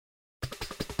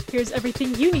Here's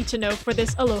everything you need to know for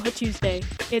this Aloha Tuesday.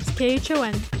 It's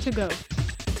KHON to go.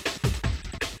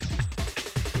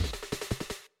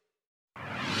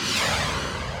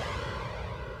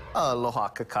 Aloha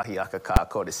kakahiaka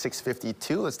code is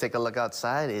 6:52. Let's take a look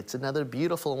outside. It's another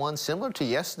beautiful one, similar to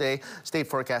yesterday. State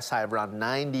forecast high of around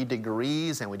 90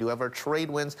 degrees, and we do have our trade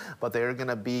winds, but they're going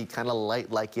to be kind of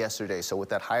light like yesterday. So with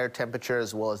that higher temperature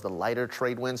as well as the lighter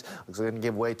trade winds, it's going to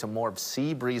give way to more of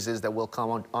sea breezes that will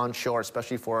come onshore,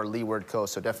 especially for our leeward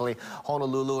coast. So definitely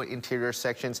Honolulu interior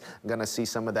sections, going to see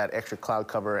some of that extra cloud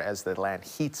cover as the land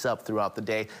heats up throughout the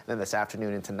day. And then this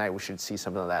afternoon and tonight, we should see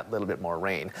some of that little bit more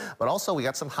rain. But also, we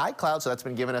got some high clouds, so that's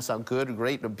been giving us a good,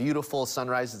 great, beautiful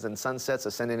sunrises and sunsets. So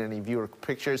send in any viewer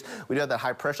pictures. We do have that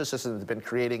high pressure system that's been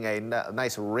creating a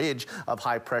nice ridge of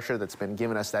high pressure that's been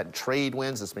giving us that trade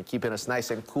winds. That's been keeping us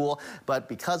nice and cool. But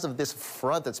because of this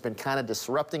front that's been kind of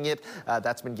disrupting it,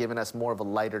 that's been giving us more of a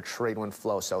lighter trade wind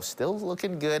flow. So still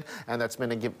looking good, and that's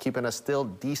been keeping us still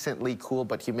decently cool,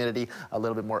 but humidity a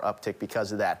little bit more uptick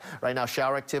because of that. Right now,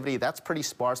 shower activity, that's pretty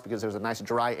sparse because there's a nice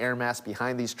dry air mass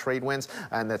behind these trade winds,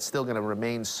 and that's still going to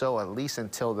remain so at least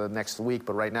until the next week.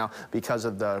 But right now, because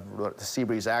of the sea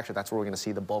breeze action, that's where we're going to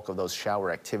see the bulk of those shower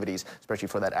activities, especially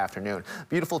for that afternoon.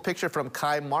 Beautiful picture from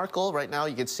Kai Markle. Right now,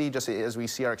 you can see, just as we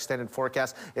see our extended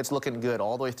forecast, it's looking good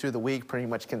all the way through the week, pretty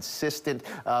much consistent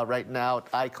right now,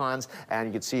 icons. And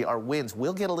you can see our winds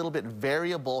will get a little bit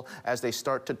variable as they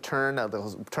start to turn.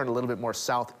 They'll turn a little bit more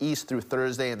southeast through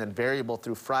Thursday, and then variable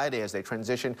through Friday as they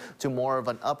transition to more of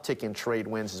an uptick in trade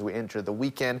winds as we enter the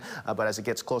weekend. But as it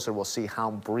gets closer, we'll see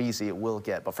how breezy it will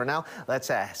get. But for now,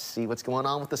 let's see what's going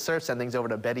on with the surf. Send things over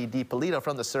to Betty DiPolito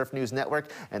from the Surf News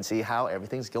Network and see how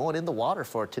everything's going in the water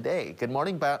for today. Good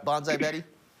morning, Bonsai Betty.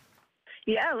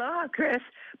 Yeah, aloha, Chris.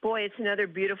 Boy, it's another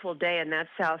beautiful day, and that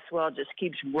south swell just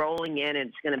keeps rolling in, and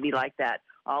it's going to be like that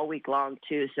all week long,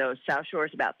 too. So South Shore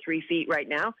is about 3 feet right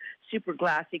now. Super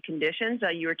glassy conditions.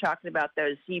 You were talking about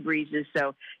those sea breezes.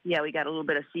 So, yeah, we got a little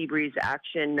bit of sea breeze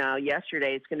action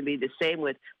yesterday. It's going to be the same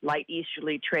with light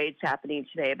easterly trades happening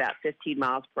today, about 15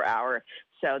 miles per hour.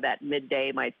 So that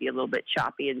midday might be a little bit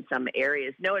choppy in some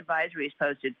areas. No advisories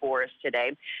posted for us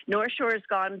today. North Shore has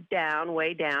gone down,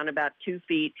 way down, about 2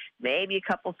 feet, maybe a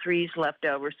couple threes left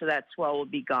over, so that swell will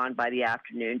be gone by the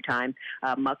afternoon time.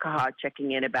 Makaha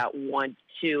checking in about 1,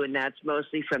 2, and that's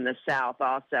mostly from the south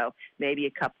also. Maybe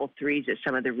a couple threes at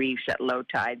some of the reefs at low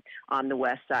tide on the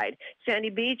west side.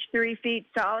 Sandy Beach, 3 feet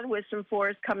solid with some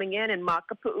fours coming in, and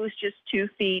Makapu'u's just 2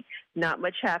 feet. Not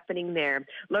much happening there.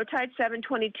 Low tide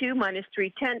 722, minus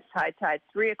 3/10. High tide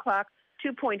 3 o'clock,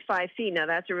 2.5 feet. Now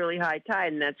that's a really high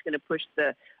tide, and that's going to push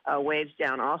the waves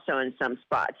down also in some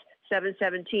spots.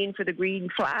 717 for the green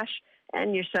flash,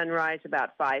 and your sunrise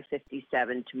about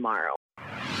 5:57 tomorrow.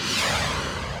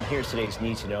 Here's today's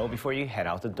Need to Know before you head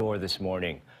out the door this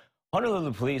morning.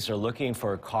 Honolulu police are looking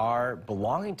for a car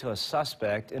belonging to a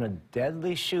suspect in a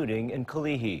deadly shooting in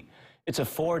Kalihi. It's a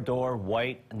 4-door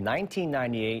white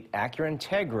 1998 Acura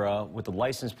Integra with the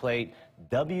license plate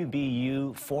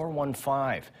WBU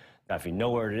 415. Now, if you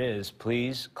know where it is,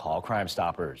 please call Crime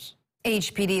Stoppers.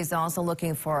 HPD is also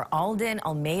looking for Alden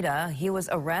Almeida. He was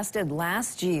arrested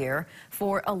last year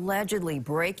for allegedly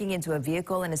breaking into a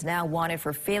vehicle and is now wanted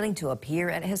for failing to appear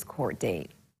at his court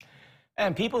date.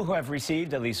 And people who have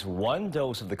received at least 1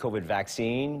 dose of the COVID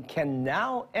vaccine can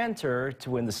now enter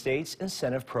to win the state's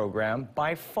incentive program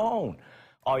by phone.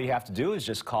 All you have to do is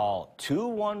just call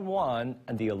 211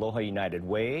 and the Aloha United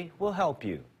Way will help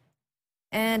you.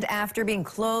 And after being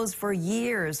closed for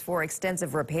years for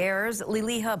extensive repairs,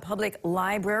 Liliha Public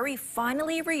Library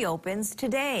finally reopens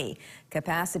today.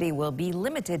 Capacity will be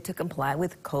limited to comply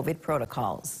with COVID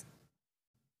protocols.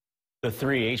 The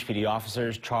 3 HPD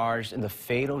officers charged in the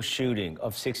fatal shooting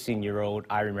of 16-year-old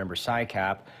I Remember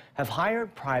Sycap have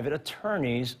hired private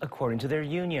attorneys according to their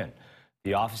union.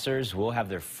 The officers will have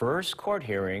their first court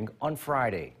hearing on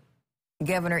Friday.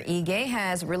 Governor Ige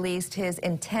has released his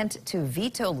intent to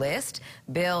veto list,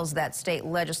 bills that state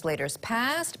legislators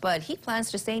passed, but he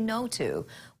plans to say no to.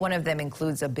 One of them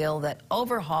includes a bill that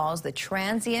overhauls the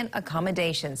transient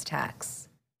accommodations tax.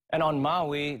 And on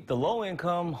Maui, the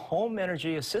Low-Income Home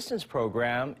Energy Assistance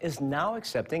Program is now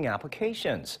accepting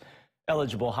applications.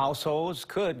 Eligible households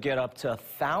could get up to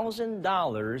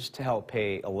 $1,000 to help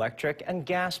pay electric and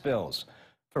gas bills.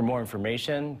 For more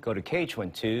information, go to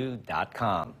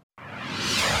KH12.com.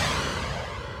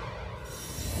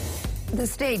 The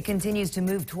state continues to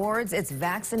move towards its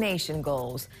vaccination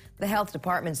goals. The health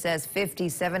department says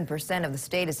 57% of the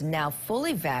state is now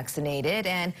fully vaccinated,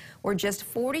 and we're just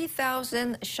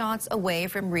 40,000 shots away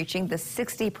from reaching the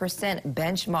 60%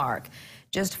 benchmark.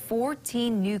 Just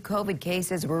 14 new COVID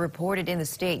cases were reported in the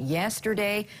state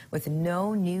yesterday with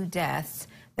no new deaths.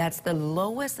 That's the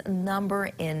lowest number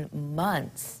in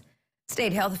months.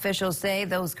 State health officials say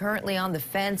those currently on the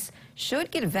fence should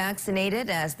get vaccinated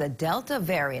as the Delta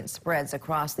variant spreads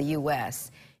across the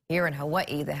U.S. Here in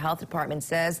Hawaii, the health department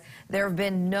says there have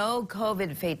been no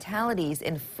COVID fatalities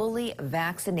in fully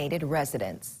vaccinated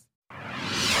residents.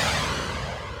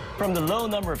 From the low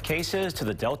number of cases to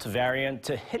the Delta variant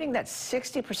to hitting that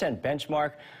 60%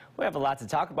 benchmark, we have a lot to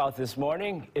talk about this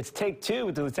morning. It's Take Two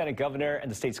with the Lieutenant Governor and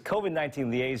the state's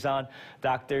COVID-19 liaison,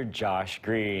 Dr. Josh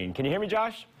Green. Can you hear me,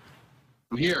 Josh?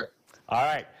 I'm here. All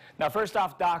right. Now, first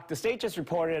off, Doc, the state just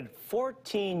reported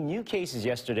 14 new cases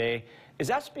yesterday. Is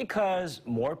that because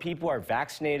more people are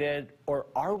vaccinated, or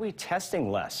are we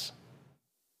testing less?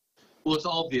 Well, it's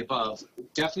all of the above.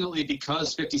 Definitely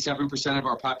because 57% of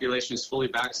our population is fully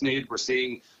vaccinated, we're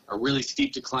seeing a really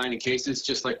steep decline in cases,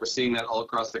 just like we're seeing that all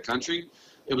across the country.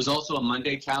 It was also a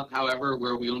Monday count, however,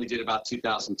 where we only did about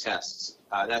 2,000 tests.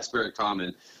 That's very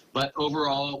common. But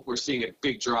overall, we're seeing a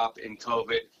big drop in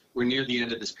COVID. We're near the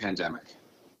end of this pandemic.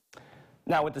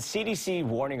 Now, with the CDC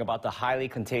warning about the highly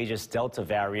contagious Delta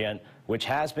variant, which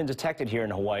has been detected here in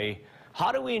Hawaii,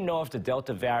 how do we know if the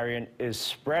Delta variant is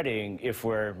spreading if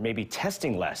we're maybe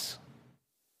testing less?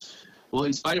 Well,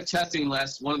 in spite of testing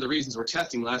less, one of the reasons we're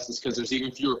testing less is because there's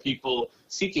even fewer people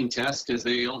seeking tests because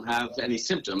they don't have any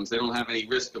symptoms. They don't have any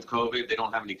risk of COVID. They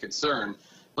don't have any concern.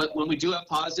 But when we do have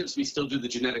positives, we still do the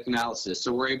genetic analysis.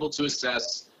 So we're able to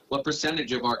assess what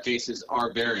percentage of our cases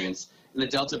are variants. And the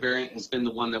Delta variant has been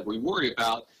the one that we worry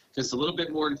about because it's a little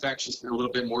bit more infectious and a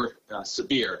little bit more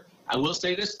severe. I will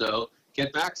say this, though,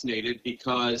 get vaccinated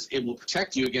because it will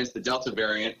protect you against the Delta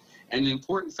variant. And an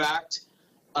important fact,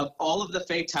 of all of the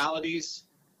fatalities,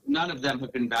 none of them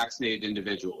have been vaccinated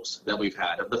individuals that we've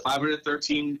had. Of the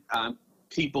 513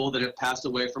 people that have passed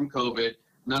away from COVID,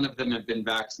 none of them have been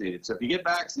vaccinated. So if you get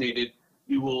vaccinated,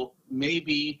 you will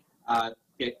maybe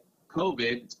get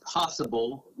COVID. It's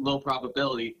possible, low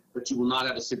probability, but you will not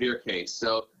have a severe case.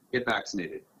 So get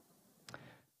vaccinated.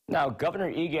 Now, Governor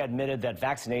Ige admitted that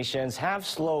vaccinations have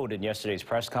slowed in yesterday's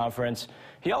press conference.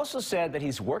 He also said that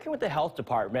he's working with the health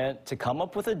department to come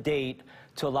up with a date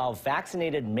to allow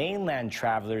vaccinated mainland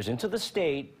travelers into the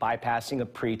state, bypassing a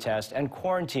pre-test and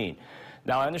quarantine.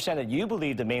 Now, I understand that you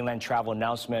believe the mainland travel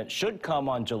announcement should come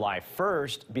on July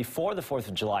 1st, before the 4th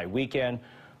of July weekend.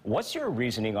 What's your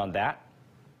reasoning on that?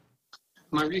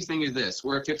 My reasoning is this.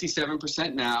 We're at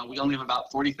 57% now. We only have about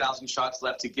 40,000 shots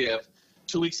left to give.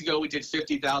 2 weeks ago, we did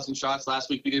 50,000 shots. Last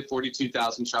week, we did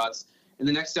 42,000 shots. In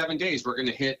the next 7 days, we're going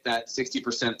to hit that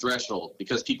 60% threshold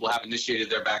because people have initiated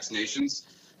their vaccinations.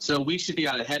 So we should be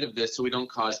out ahead of this so we don't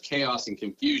cause chaos and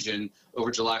confusion over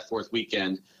July 4th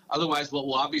weekend. Otherwise, what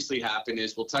will obviously happen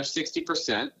is we'll touch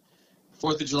 60%.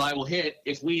 4th of July will hit.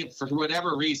 If we, for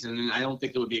whatever reason, and I don't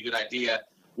think it would be a good idea,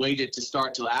 waited to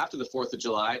start till after the 4th of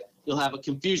July, you'll have a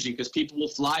confusion because people will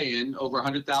fly in, over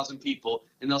 100,000 people,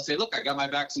 and they'll say, look, I got my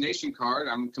vaccination card,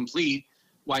 I'm complete,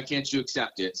 why can't you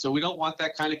accept it? So we don't want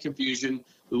that kind of confusion.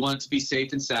 We want it to be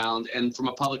safe and sound, and from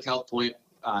a public health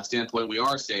standpoint, we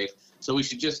are safe. So we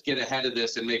should just get ahead of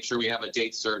this and make sure we have a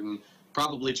date certain.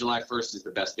 Probably July 1st is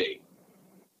the best date.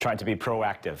 Trying to be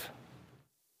proactive.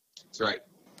 That's right.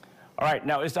 All right,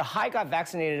 now is the High Got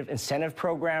Vaccinated incentive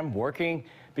program working?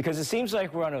 Because it seems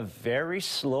like we're on a very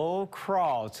slow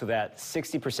crawl to that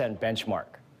 60%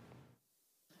 benchmark.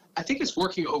 I think it's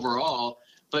working overall,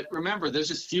 but remember, there's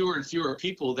just fewer and fewer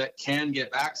people that can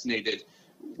get vaccinated.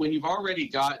 When you've already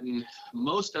gotten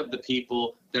most of the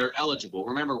people that are eligible,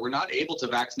 remember, we're not able to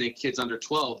vaccinate kids under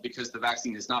 12 because the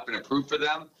vaccine has not been approved for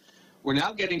them. We're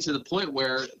now getting to the point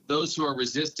where those who are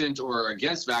resistant or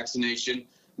against vaccination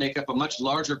make up a much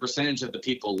larger percentage of the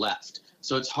people left.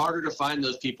 So it's harder to find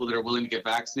those people that are willing to get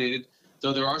vaccinated,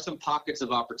 though there are some pockets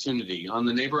of opportunity. On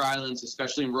the neighbor islands,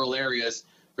 especially in rural areas,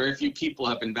 very few people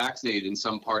have been vaccinated in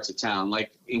some parts of town,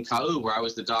 like in Kau, where I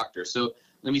was the doctor. So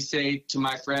let me say to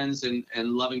my friends and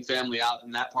loving family out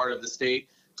in that part of the state,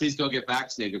 please go get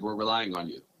vaccinated. We're relying on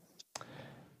you.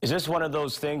 Is this one of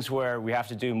those things where we have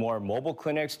to do more mobile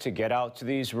clinics to get out to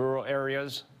these rural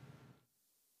areas?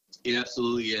 It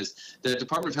absolutely is. The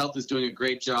Department of Health is doing a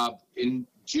great job. In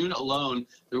June alone,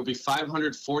 there will be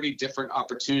 540 different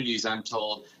opportunities, I'm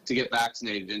told, to get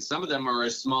vaccinated. And some of them are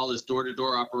as small as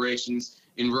door-to-door operations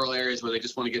in rural areas where they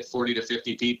just want to get 40 to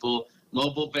 50 people.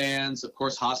 Mobile vans, of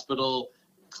course, hospital,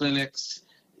 clinics,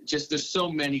 just there's so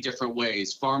many different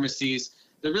ways. Pharmacies,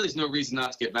 there really is no reason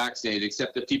not to get vaccinated,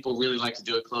 except that people really like to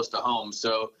do it close to home.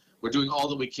 So we're doing all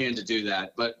that we can to do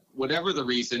that. But whatever the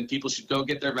reason, people should go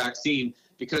get their vaccine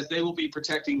because they will be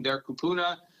protecting their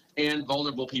kupuna and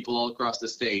vulnerable people all across the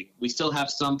state. We still have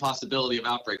some possibility of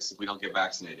outbreaks if we don't get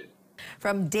vaccinated.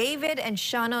 From David and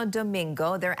Shana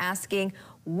Domingo, they're asking,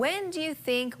 when do you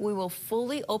think we will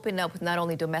fully open up with not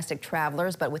only domestic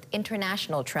travelers, but with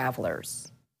international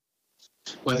travelers?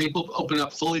 Well, I think we'll open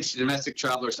up fully to domestic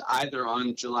travelers either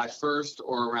on July 1st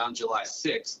or around July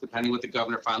 6th, depending what the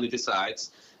governor finally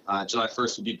decides. July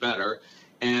 1st would be better.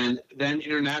 And then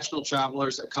international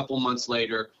travelers a couple months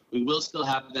later. We will still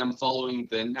have them following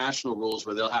the national rules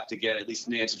where they'll have to get at least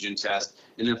an antigen test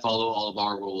and then follow all of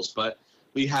our rules. But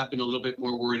we have been a little bit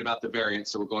more worried about the variant,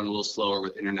 so we're going a little slower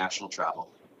with international travel.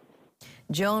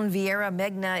 Joan Vieira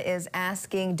Megna is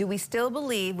asking, do we still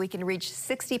believe we can reach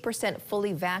 60%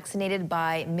 fully vaccinated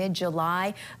by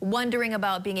mid-July? Wondering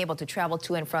about being able to travel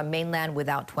to and from mainland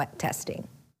without testing.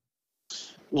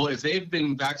 Well, if they've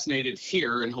been vaccinated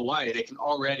here in Hawaii, they can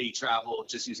already travel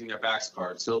just using their Vax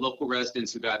card. So local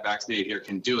residents who got vaccinated here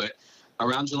can do it.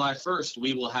 Around July 1st,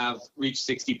 we will have reached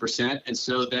 60%. And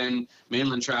so then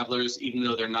mainland travelers, even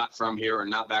though they're not from here or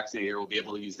not vaccinated here, will be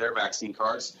able to use their vaccine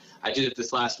cards. I did it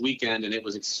this last weekend, and it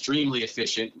was extremely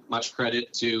efficient. Much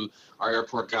credit to our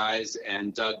airport guys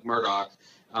and Doug Murdoch.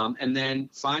 And then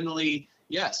finally,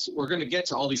 yes, we're going to get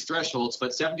to all these thresholds,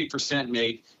 but 70%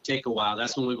 may take a while.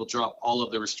 That's when we will drop all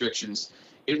of the restrictions.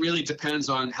 It really depends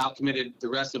on how committed the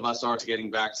rest of us are to getting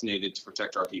vaccinated to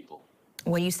protect our people.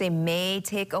 When you say may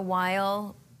take a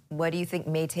while, what do you think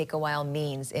may take a while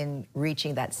means in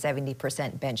reaching that 70%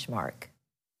 benchmark?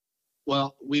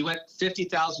 Well, we went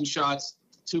 50,000 shots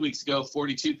 2 weeks ago,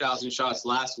 42,000 shots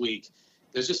last week.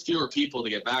 There's just fewer people to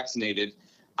get vaccinated.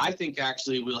 I think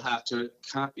actually we'll have to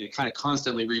kind of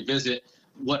constantly revisit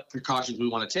what precautions we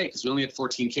want to take, because we only had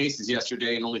 14 cases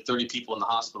yesterday and only 30 people in the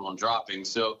hospital and dropping.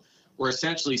 So we're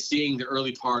essentially seeing the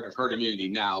early part of herd immunity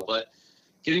now. But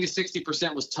getting to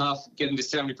 60% was tough. Getting to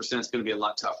 70% is going to be a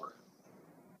lot tougher.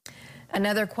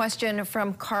 Another question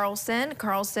from Carlson.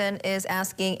 Carlson is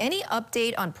asking, any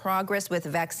update on progress with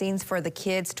vaccines for the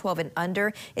kids 12 and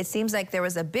under? It seems like there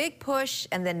was a big push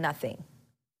and then nothing.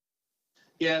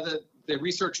 Yeah, the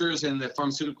researchers and the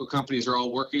pharmaceutical companies are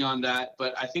all working on that,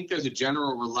 but I think there's a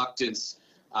general reluctance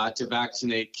to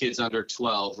vaccinate kids under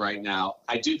 12 right now.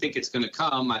 I do think it's going to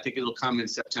come. I think it'll come in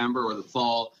September or the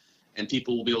fall, and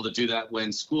people will be able to do that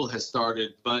when school has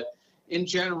started. But in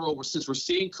general, since we're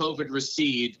seeing COVID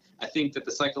recede, I think that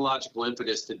the psychological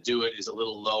impetus to do it is a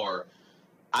little lower.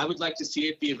 I would like to see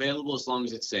it be available as long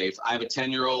as it's safe. I have a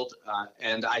 10-year-old,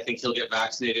 and I think he'll get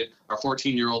vaccinated. Our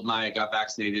 14-year-old Maya got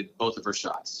vaccinated, both of her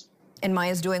shots. And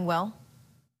Maya's doing well?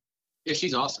 Yeah,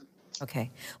 she's awesome. Okay.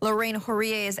 Lorraine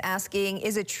Hourier is asking,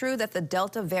 is it true that the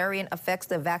Delta variant affects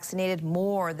the vaccinated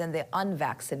more than the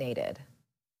unvaccinated?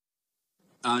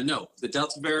 No, the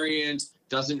Delta variant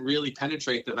doesn't really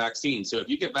penetrate the vaccine. So if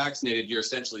you get vaccinated, you're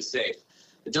essentially safe.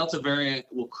 The Delta variant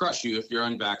will crush you if you're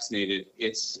unvaccinated.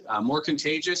 It's more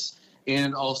contagious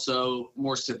and also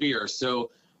more severe.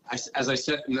 So as I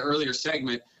said in the earlier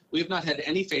segment, we have not had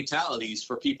any fatalities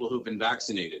for people who've been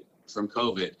vaccinated from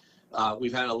COVID.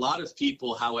 We've had a lot of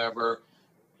people, however,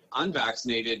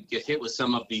 unvaccinated get hit with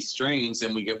some of these strains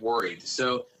and we get worried.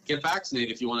 So get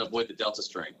vaccinated if you want to avoid the Delta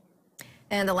strain.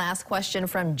 And the last question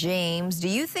from James. Do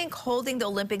you think holding the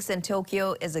Olympics in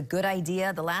Tokyo is a good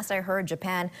idea? The last I heard,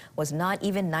 Japan was not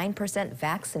even 9%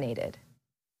 vaccinated.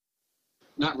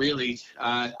 Not really.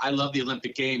 I love the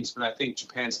Olympic Games, but I think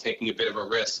Japan's taking a bit of a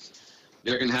risk.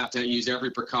 They're going to have to use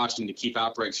every precaution to keep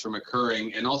outbreaks from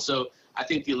occurring. And also, I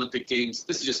think the Olympic Games,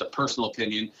 this is just a personal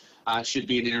opinion, should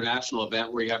be an international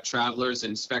event where you have travelers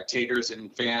and spectators and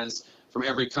fans from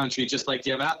every country, just like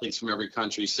you have athletes from every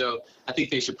country. So I think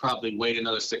they should probably wait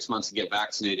another 6 months to get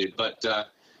vaccinated. But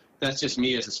that's just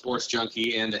me as a sports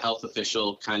junkie and a health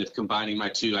official kind of combining my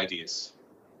two ideas.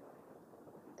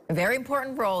 A very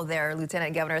important role there,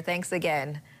 Lieutenant Governor. Thanks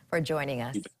again for joining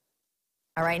us.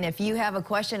 All right, and if you have a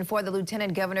question for the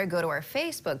Lieutenant Governor, go to our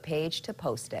Facebook page to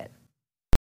post it.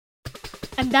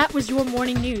 And that was your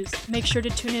morning news. Make sure to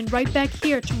tune in right back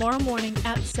here tomorrow morning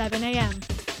at 7 a.m.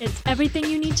 It's everything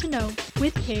you need to know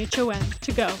with KHON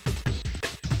to go.